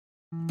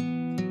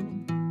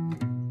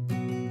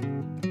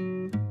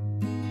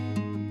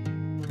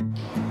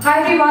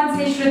Hi everyone,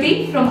 this is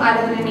Shruti from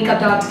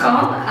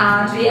ilovemakeup.com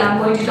and today I'm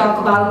going to talk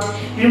about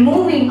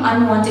removing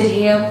unwanted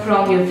hair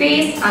from your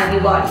face and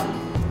your body.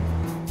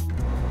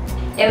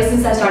 Ever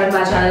since I started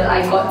my channel,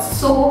 I got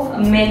so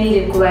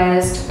many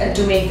requests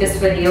to make this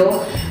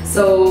video.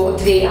 So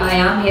today I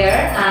am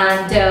here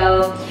and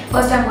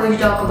first I'm going to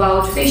talk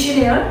about facial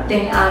hair,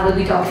 then I will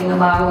be talking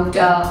about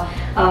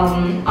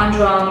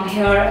underarm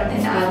hair,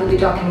 then I will be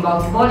talking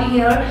about body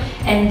hair,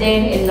 and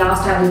then in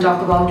last I will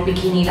talk about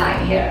bikini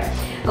line hair.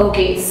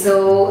 Okay,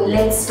 so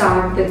let's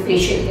start with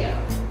facial hair.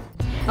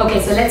 Okay,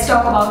 so let's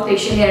talk about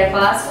facial hair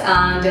first,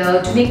 and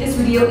to make this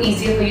video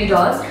easier for you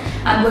dolls,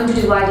 I'm going to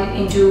divide it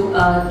into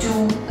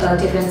two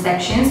different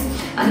sections.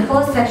 And the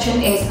first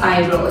section is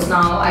eyebrows.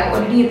 Now, I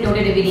already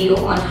uploaded a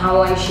video on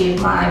how I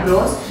shape my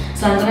eyebrows,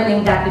 so I'm going to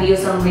link that video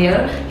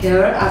somewhere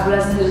here as well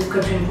as in the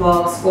description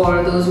box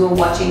for those who are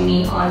watching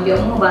me on your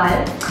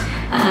mobile.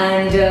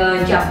 And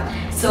yeah.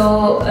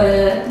 So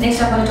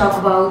next I'm going to talk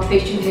about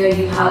facial hair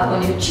you have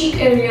on your cheek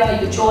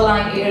area, your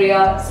jawline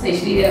area,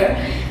 especially here,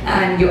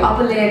 and your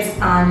upper lips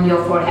and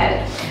your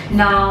forehead.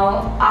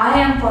 Now I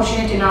am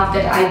fortunate enough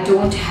that I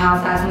don't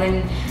have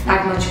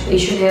that much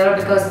facial hair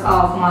because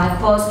of my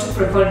first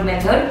preferred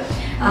method,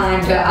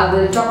 and I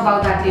will talk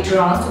about that later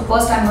on. So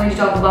first I'm going to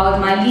talk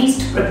about my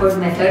least preferred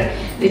method,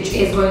 which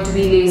is going to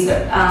be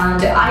laser.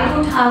 And I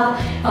don't have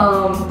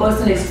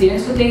personal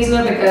experience with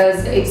laser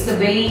because it's a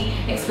very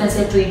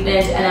expensive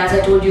treatment, and as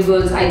I told you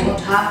girls, I don't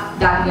have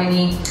that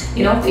many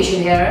facial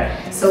hair,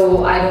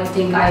 so I don't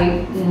think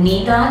I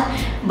need that.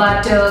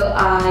 But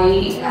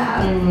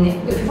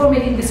before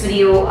making this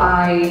video,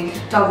 I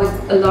talked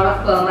with a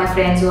lot of my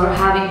friends who are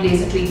having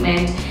laser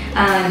treatment,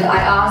 and I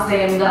asked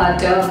them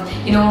that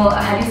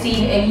have you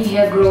seen any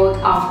hair growth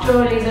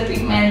after laser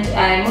treatment?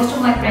 And most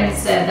of my friends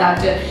said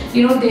that there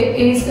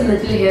is a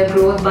little hair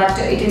growth, but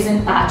it is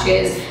in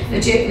patches,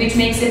 which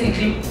makes it a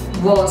little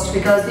worse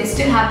because they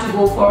still have to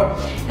go for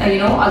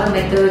other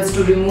methods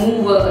to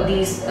remove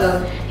these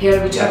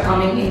hair which are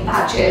coming in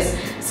patches.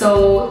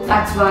 So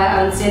that's why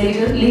I will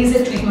say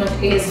laser treatment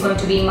is going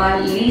to be my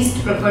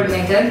least preferred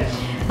method.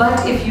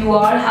 But if you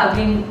are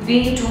having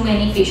way too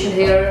many facial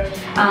hair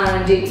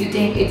and you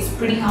think it's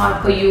pretty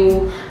hard for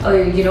you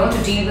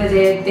to deal with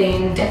it,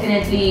 then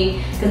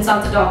definitely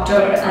consult a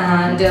doctor.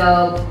 And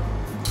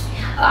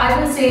I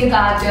will say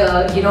that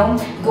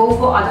go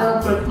for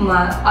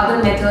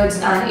other methods,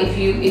 and if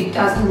it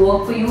doesn't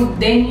work for you,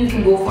 then you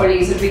can go for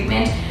laser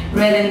treatment,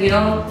 rather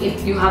than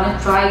if you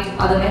haven't tried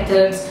other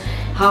methods,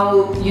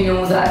 how you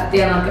know that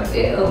they are not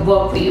going to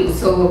work for you.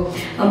 So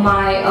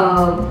my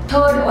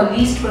third or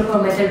least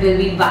preferred method will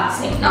be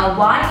waxing. Now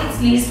why it's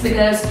least?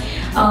 Because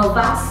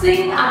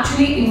waxing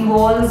actually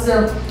involves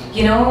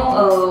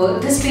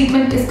this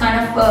treatment is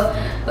kind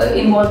of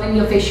involving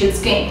your facial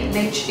skin,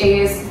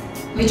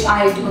 which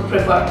I don't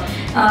prefer,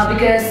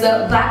 because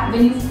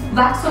when you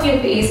wax on your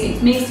face,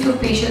 it makes your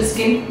facial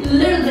skin a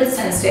little bit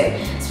sensitive,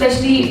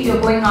 especially if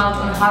you're going out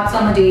on a hot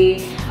summer day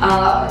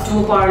to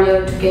a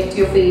parlor to get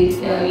your face,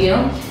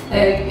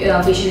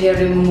 facial hair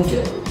removed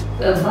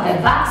by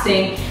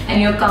waxing,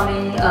 and you're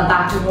coming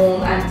back to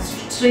home and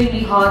it's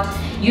extremely hot.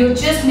 You're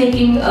just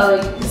making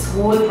this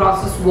whole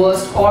process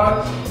worse,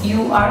 or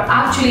you are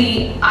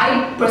actually,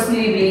 I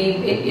personally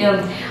believe it,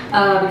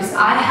 because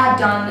I had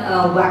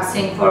done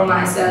waxing for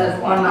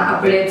myself on my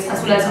upper lips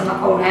as well as on my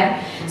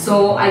forehead,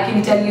 so I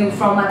can tell you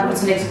from my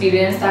personal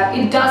experience that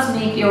it does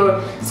make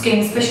your skin,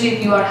 especially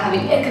if you are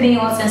having acne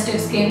or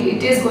sensitive skin,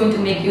 it is going to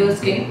make your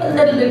skin a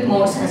little bit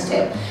more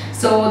sensitive.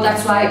 So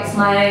that's why it's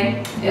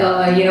my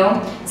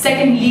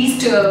second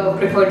least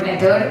preferred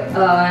method.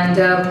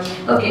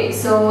 Okay,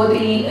 so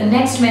the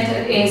next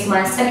method is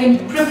my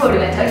second preferred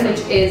method,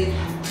 which is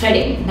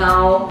threading.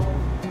 Now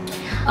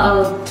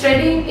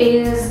threading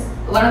is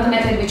one of the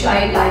methods which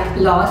I like a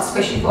lot,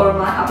 especially for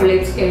my upper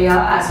lips area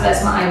as well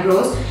as my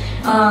eyebrows.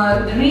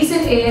 The reason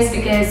is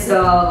because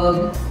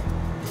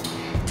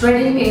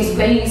threading is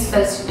very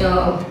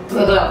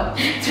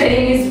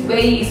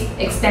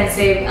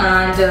expensive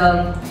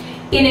and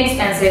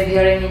inexpensive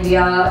here in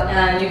India,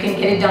 and you can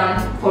get it done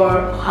for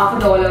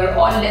 $50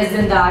 or less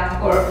than that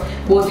for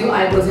both your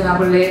eyebrows and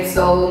upper lips.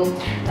 So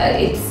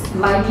it's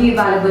widely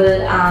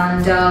available,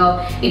 and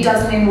it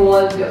doesn't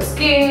involve your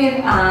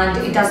skin, and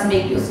it doesn't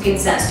make your skin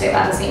sensitive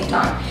at the same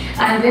time.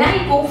 And when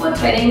I go for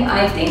threading,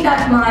 I think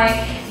that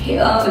my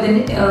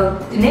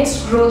the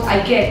next growth I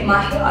get,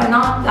 my hair are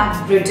not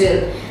that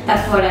brittle.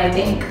 That's what I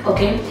think.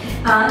 Okay,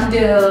 and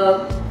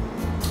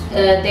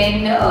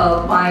then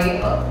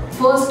my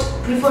first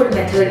preferred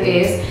method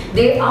is,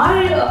 there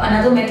are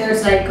another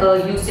methods like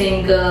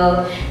using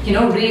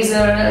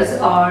razors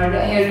or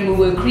hair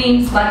removal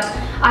creams, but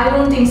I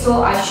don't think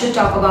so I should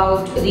talk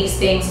about these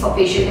things for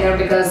facial hair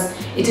because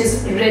it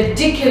is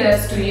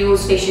ridiculous to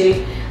use facial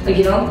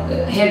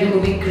hair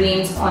removing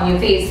creams on your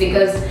face,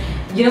 because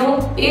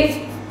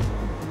if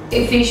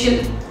a facial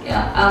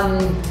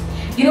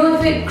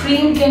if a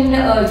cream can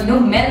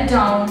melt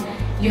down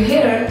your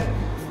hair,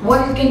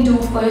 what it can do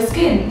for your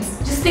skin,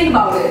 just think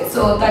about it.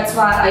 So that's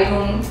why I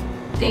don't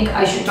think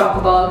I should talk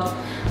about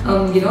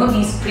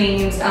these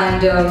creams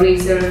and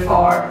razor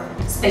for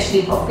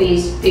especially for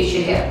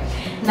facial hair.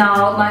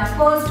 Now my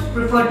first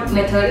preferred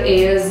method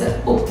is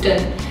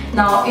Upton.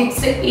 Now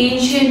it's an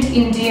ancient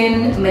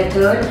Indian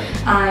method,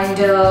 and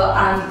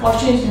I'm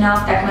fortunate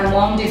enough that my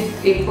mom did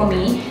it for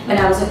me when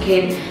I was a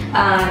kid,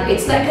 and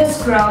it's like a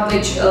scrub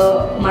which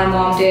my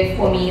mom did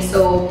for me.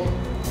 So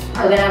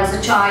when I was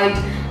a child,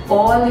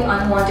 all the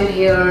unwanted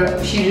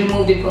hair she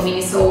removed it for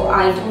me, so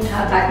I don't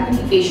have that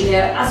many facial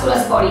hair as well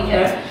as body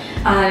hair.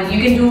 And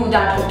you can do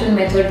that Upton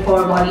method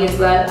for body as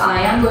well.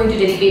 I am going to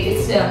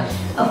dedicate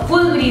a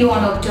full video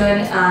on Upton,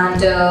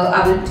 and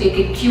I will take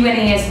a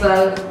Q&A as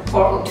well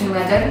for Upton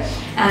method,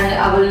 and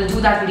I will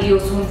do that video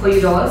soon for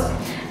you dolls.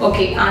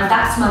 Okay, and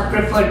that's my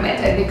preferred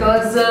method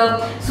because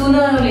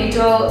sooner or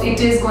later it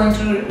is going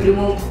to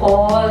remove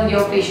all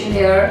your facial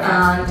hair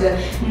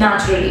and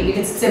naturally,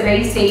 because it's a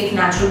very safe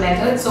natural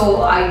method.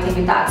 So I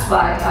think that's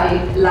why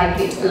I like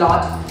it a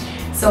lot.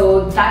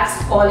 So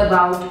that's all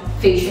about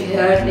facial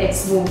hair.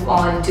 Let's move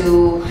on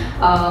to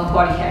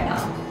body hair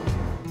now.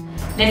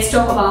 Let's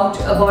talk about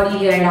body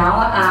hair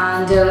now,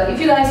 and if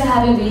you guys are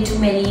having way too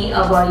many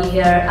body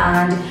hair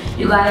and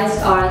you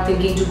guys are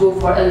thinking to go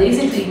for a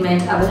laser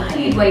treatment, I will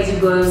highly advise you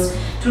girls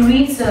to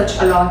research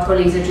a lot for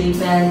laser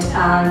treatment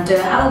and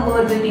have a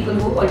word with people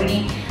who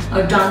already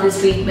done this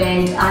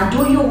treatment, and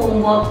do your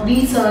homework,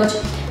 research,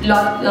 read a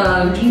lot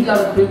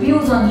of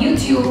reviews on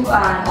YouTube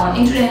and on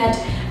internet,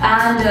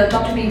 and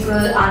talk to people,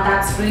 and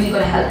that's really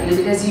going to help you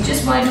because you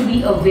just want to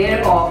be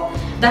aware of.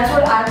 That's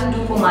what I will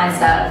do for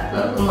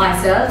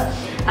myself.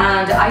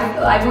 And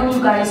I want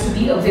you guys to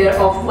be aware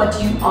of what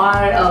you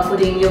are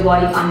putting your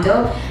body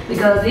under,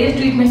 because laser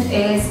treatment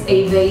is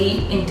a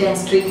very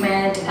intense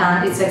treatment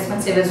and it's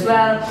expensive as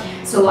well.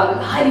 So I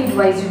would highly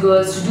advise you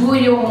girls to do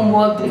your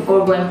homework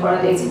before going for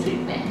a laser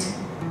treatment.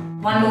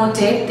 One more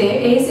tip, there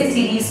is a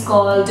series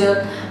called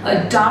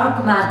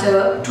Dark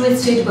Matter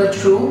Twisted But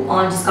True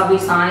on Discovery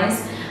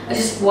Science.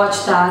 Just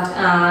watch that,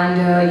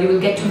 and you will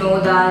get to know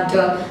that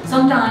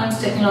sometimes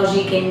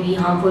technology can be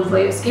harmful for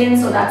your skin.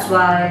 So that's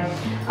why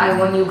I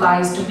want you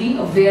guys to be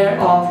aware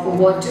of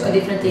what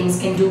different things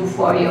can do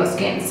for your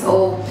skin.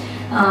 So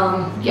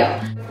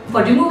yeah.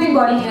 For removing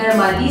body hair,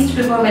 my least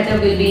preferred method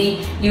will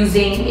be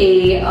using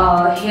a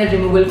hair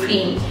removal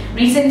cream.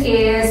 Reason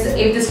is,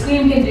 if this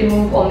cream can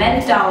remove or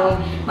melt down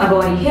my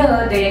body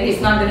hair, then it's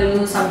not going to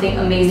do something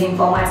amazing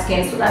for my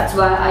skin. So that's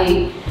why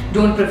I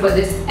don't prefer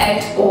this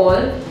at all.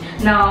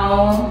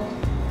 Now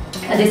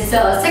this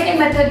second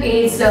method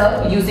is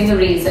using a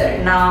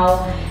razor.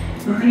 Now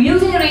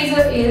using a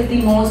razor is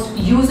the most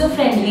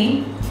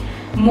user-friendly,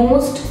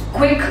 most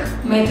quick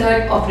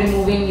method of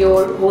removing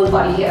your whole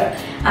body hair,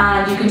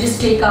 and you can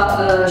just take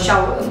a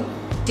shower,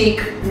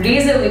 take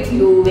razor with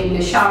you when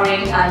you're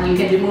showering, and you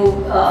can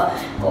remove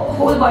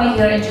whole body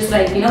hair in just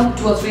like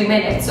 2 or 3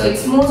 minutes. So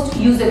it's most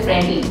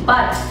user-friendly,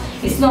 but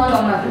it's not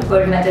on my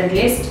preferred method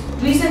list.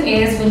 Reason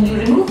is, when you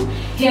remove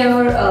hair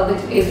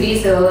with a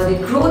razor,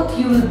 the growth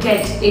you will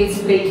get is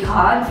very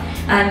hard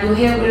and your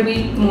hair will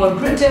be more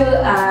brittle,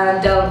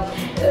 and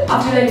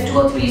after like 2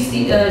 or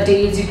 3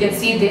 days you can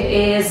see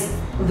there is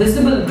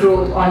visible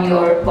growth on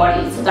your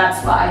body. So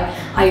that's why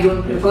I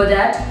don't prefer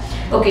that.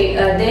 Okay,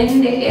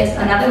 then there is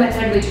another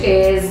method, which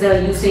is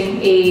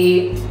using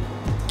a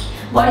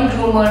body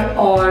groomer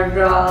or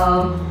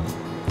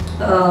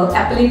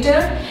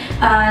appellator.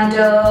 And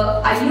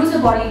I use a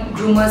body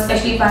groomer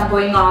especially if I'm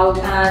going out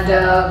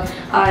and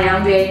I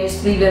am wearing a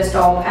sleeveless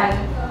top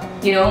and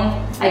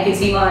I can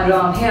see my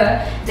underarm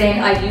here,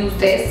 then I use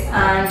this.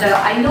 And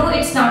I know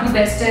it's not the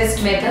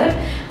bestest method,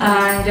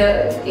 and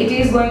it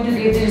is going to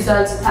give the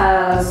results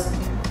as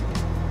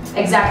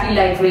exactly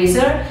like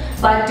razor,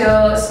 but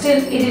still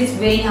it is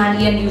very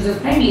handy and user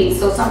friendly.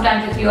 So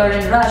sometimes if you are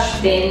in rush,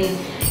 then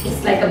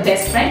it's like a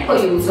best friend for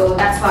you. So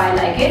that's why I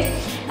like it.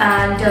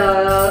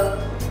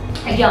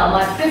 And yeah,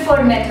 my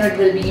preferred method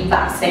will be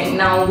waxing.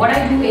 Now what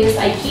I do is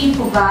I keep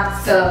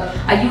wax,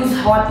 I use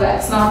hot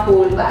wax, not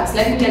cold wax.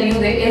 Let me tell you,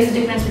 there is a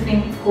difference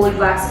between cold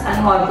wax and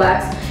hot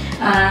wax,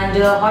 and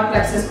hot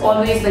wax is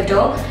always better.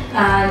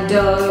 And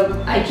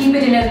I keep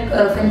it in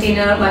a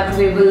container,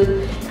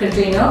 microwavable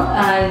container,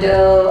 and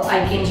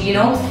I can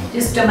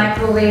just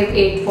microwave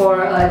it for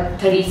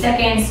 30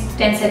 seconds,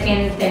 10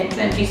 seconds, then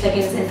 20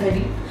 seconds, and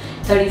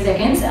 30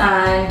 seconds,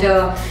 and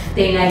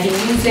then I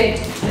can use it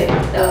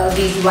with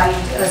these white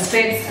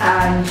strips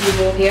and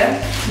remove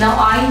hair. Now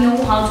I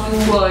know how to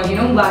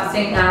do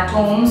waxing at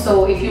home,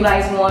 so if you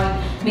guys want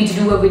me to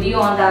do a video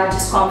on that,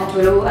 just comment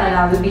below and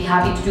I will be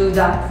happy to do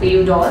that for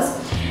you dolls.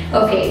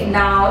 Okay,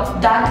 now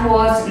that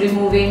was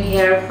removing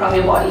hair from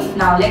your body.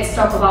 Now let's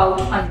talk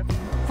about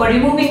for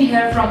removing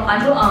hair from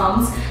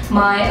underarms.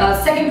 My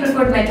second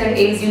preferred method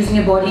is using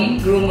a body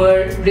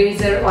groomer,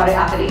 razor or an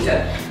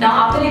appellator.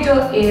 Now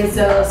appellator is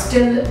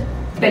still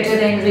better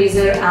than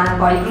razor and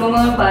body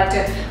groomer, but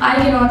I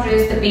cannot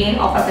resist the pain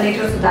of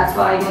appellator, so that's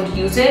why I don't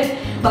use it.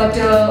 But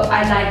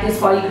I like this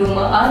body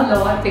groomer a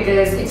lot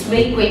because it's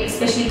very quick,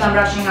 especially if I'm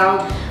rushing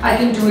out. I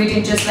can do it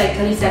in just like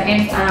 30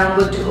 seconds and I'm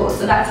good to go.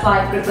 So that's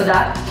why I prefer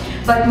that.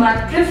 but my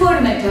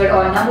preferred method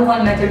or number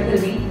one method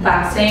will be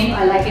waxing.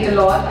 I like it a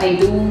lot. I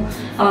do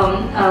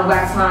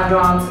wax my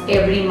underarms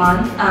every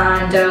month,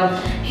 and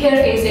here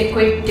is a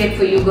quick tip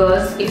for you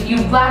girls. If you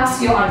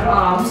wax your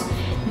underarms,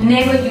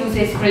 never use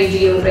a spray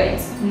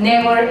deodorants.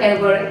 Never,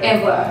 ever,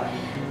 ever.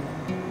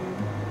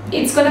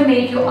 It's gonna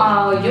make your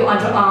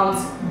underarms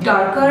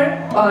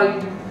darker, or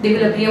they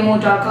will appear more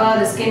darker.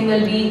 The skin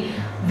will be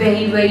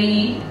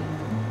very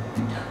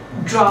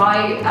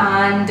dry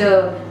and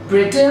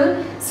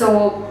brittle.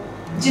 So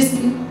just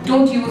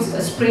don't use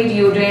spray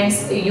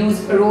deodorants.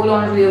 Use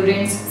roll-on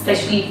deodorants,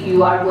 especially if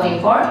you are going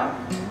for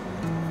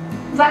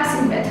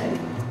waxing method.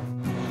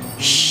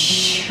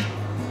 Shh.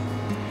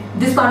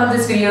 This part of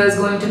this video is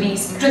going to be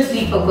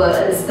strictly for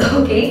girls.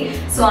 Okay,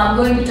 so I'm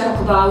going to talk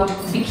about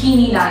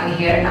bikini line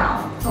hair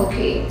now.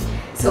 Okay,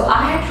 so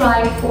I have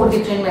tried 4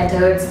 different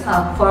methods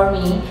for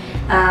me,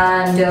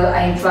 and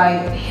I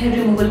tried hair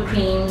removal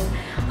creams,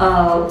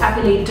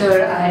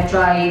 appellator, I had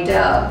tried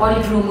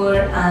body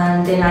groomer,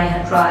 and then I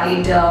had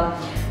tried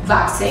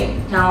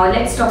waxing. Now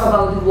let's talk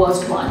about the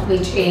worst one,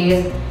 which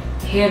is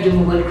hair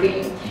removal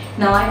cream.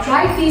 Now I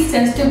tried the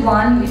sensitive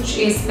one, which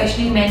is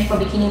specially meant for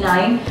bikini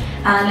line,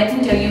 and let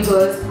me tell you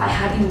girls, I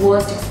had the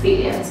worst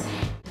experience.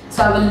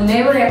 So I will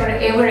never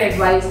ever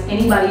advise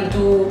anybody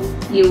to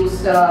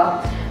use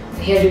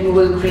hair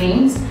removal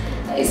creams,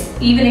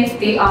 even if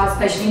they are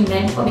specially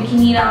meant for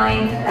bikini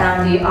line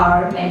and they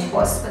are meant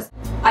for specific.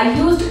 I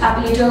used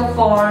appellator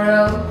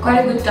for quite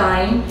a good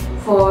time,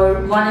 for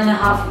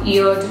 1.5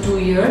 year to 2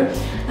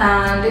 years,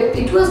 and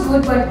it was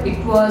good, but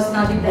it was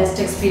not the best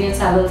experience,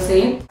 I will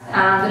say.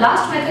 And the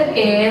last method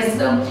is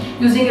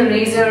using a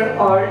razor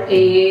or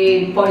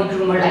a body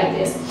groomer like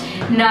this.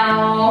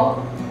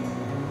 Now,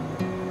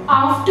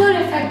 after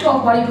effect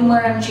of body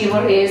groomer and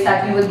shaver is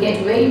that you will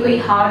get very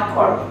hard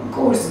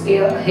coarse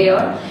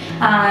hair,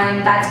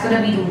 and that's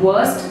gonna be the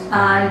worst.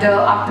 And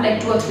after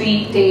like 2 or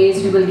 3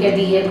 days, you will get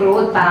the hair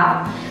growth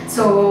back.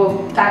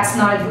 So that's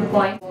not a good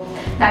point.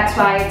 That's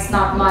why it's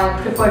not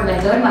my preferred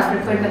method. My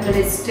preferred method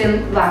is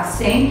still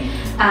waxing,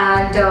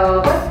 and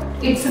but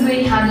it's a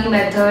very handy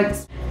method.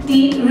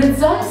 The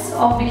results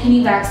of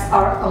bikini wax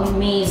are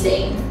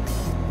amazing.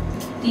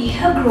 The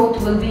hair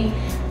growth will be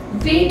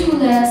way too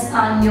less,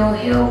 and your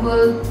hair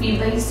will be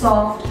very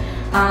soft,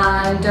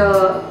 and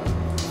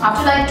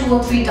after like 2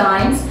 or 3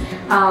 times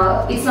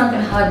it's not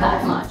going to hurt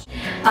that much.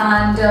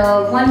 And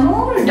one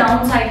more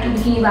downside to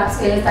bikini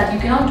wax is that you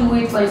cannot do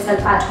it for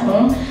yourself at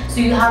home, so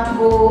you have to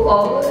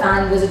go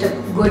and visit a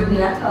good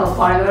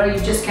parlor. You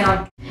just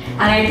cannot.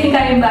 And I think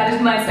I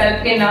embarrassed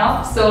myself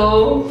enough,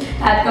 so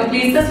that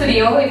completes this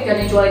video. If you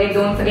enjoyed it,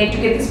 don't forget to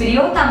give this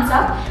video a thumbs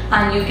up,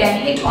 and you can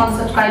hit on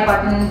the subscribe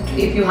button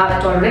if you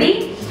haven't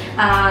already.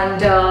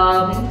 And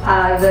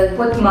I will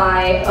put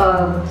my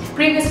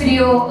previous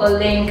video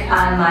link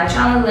and my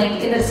channel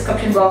link in the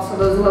description box for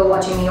those who are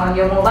watching me on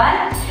your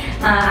mobile.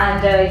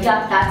 And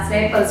yeah, that's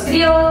it for this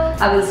video.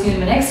 I will see you in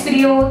the next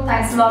video.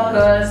 Thanks a lot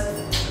girls.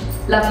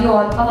 Love you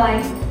all.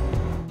 Bye bye.